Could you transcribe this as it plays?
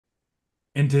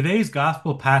In today's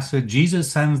gospel passage,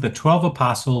 Jesus sends the 12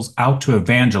 apostles out to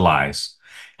evangelize.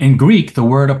 In Greek, the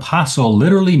word apostle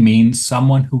literally means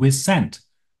someone who is sent,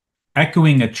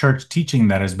 echoing a church teaching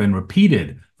that has been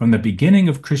repeated from the beginning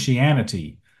of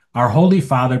Christianity. Our Holy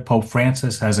Father, Pope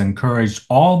Francis, has encouraged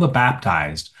all the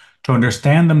baptized to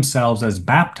understand themselves as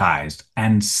baptized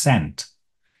and sent.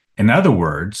 In other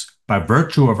words, by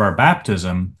virtue of our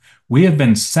baptism, we have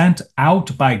been sent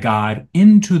out by God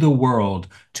into the world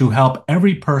to help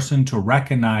every person to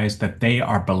recognize that they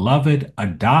are beloved,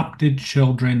 adopted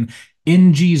children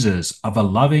in Jesus of a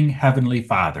loving Heavenly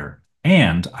Father.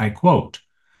 And, I quote,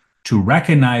 to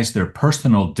recognize their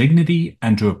personal dignity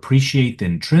and to appreciate the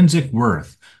intrinsic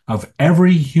worth of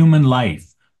every human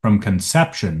life from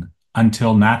conception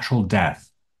until natural death.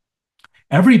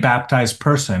 Every baptized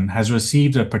person has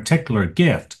received a particular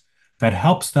gift that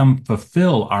helps them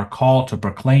fulfill our call to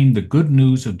proclaim the good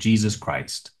news of Jesus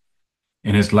Christ.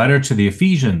 In his letter to the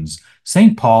Ephesians,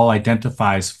 St. Paul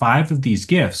identifies 5 of these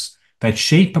gifts that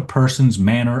shape a person's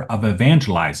manner of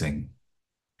evangelizing.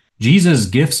 Jesus'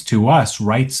 gifts to us,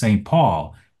 writes St.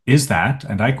 Paul, is that,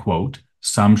 and I quote,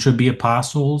 some should be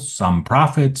apostles, some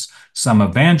prophets, some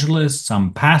evangelists,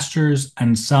 some pastors,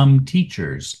 and some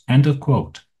teachers, end of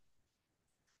quote.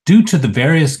 Due to the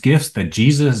various gifts that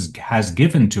Jesus has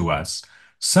given to us,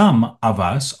 some of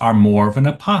us are more of an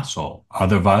apostle,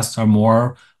 other of us are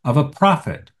more of a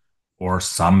prophet, or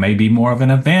some may be more of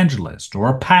an evangelist, or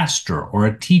a pastor, or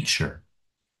a teacher.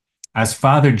 As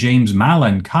Father James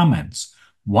Mallon comments,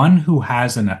 one who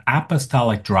has an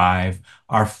apostolic drive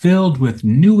are filled with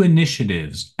new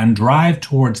initiatives and drive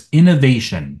towards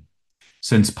innovation,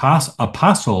 since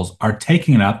apostles are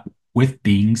taken up with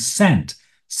being sent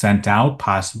out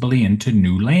possibly into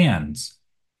new lands.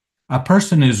 A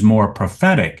person who's more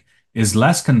prophetic is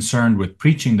less concerned with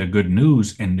preaching the good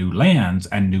news in new lands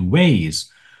and new ways,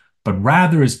 but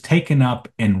rather is taken up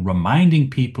in reminding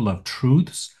people of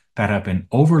truths that have been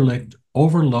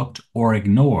overlooked or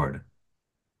ignored.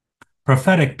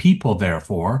 Prophetic people,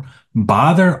 therefore,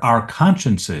 bother our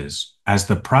consciences as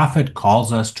the prophet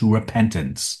calls us to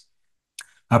repentance.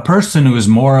 A person who is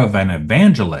more of an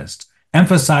evangelist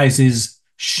emphasizes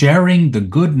sharing the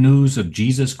good news of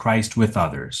Jesus Christ with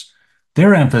others.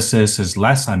 Their emphasis is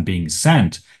less on being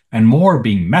sent and more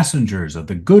being messengers of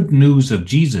the good news of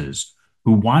Jesus,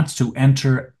 who wants to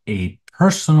enter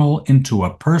into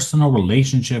a personal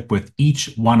relationship with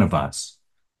each one of us.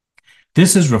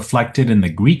 This is reflected in the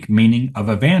Greek meaning of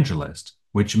evangelist,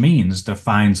 which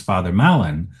defines Father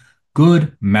Mallon,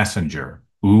 good messenger,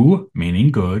 ou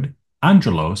meaning good,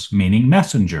 angelos meaning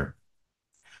messenger.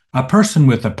 A person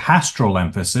with a pastoral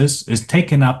emphasis is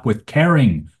taken up with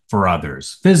caring for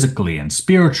others, physically and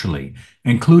spiritually,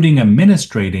 including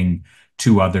administrating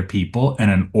to other people in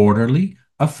an orderly,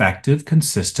 effective,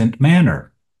 consistent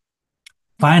manner.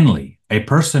 Finally, a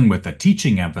person with a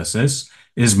teaching emphasis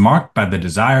is marked by the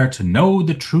desire to know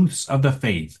the truths of the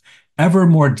faith ever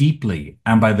more deeply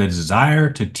and by the desire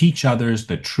to teach others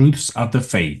the truths of the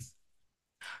faith.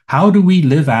 How do we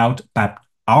live out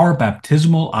our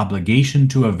baptismal obligation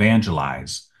to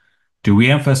evangelize? Do we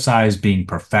emphasize being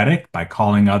prophetic by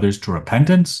calling others to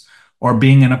repentance, or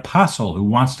being an apostle who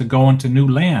wants to go into new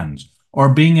lands,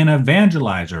 or being an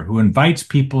evangelizer who invites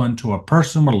people into a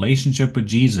personal relationship with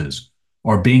Jesus,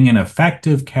 or being an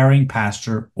effective, caring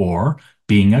pastor, or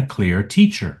being a clear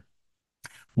teacher?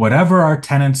 Whatever our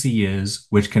tendency is,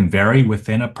 which can vary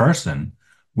within a person,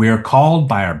 we are called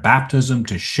by our baptism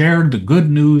to share the good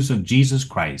news of Jesus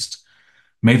Christ.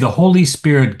 May the Holy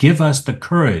Spirit give us the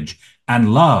courage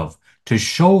and love to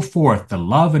show forth the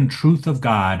love and truth of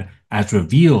God as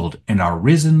revealed in our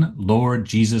risen Lord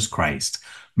Jesus Christ.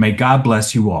 May God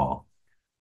bless you all.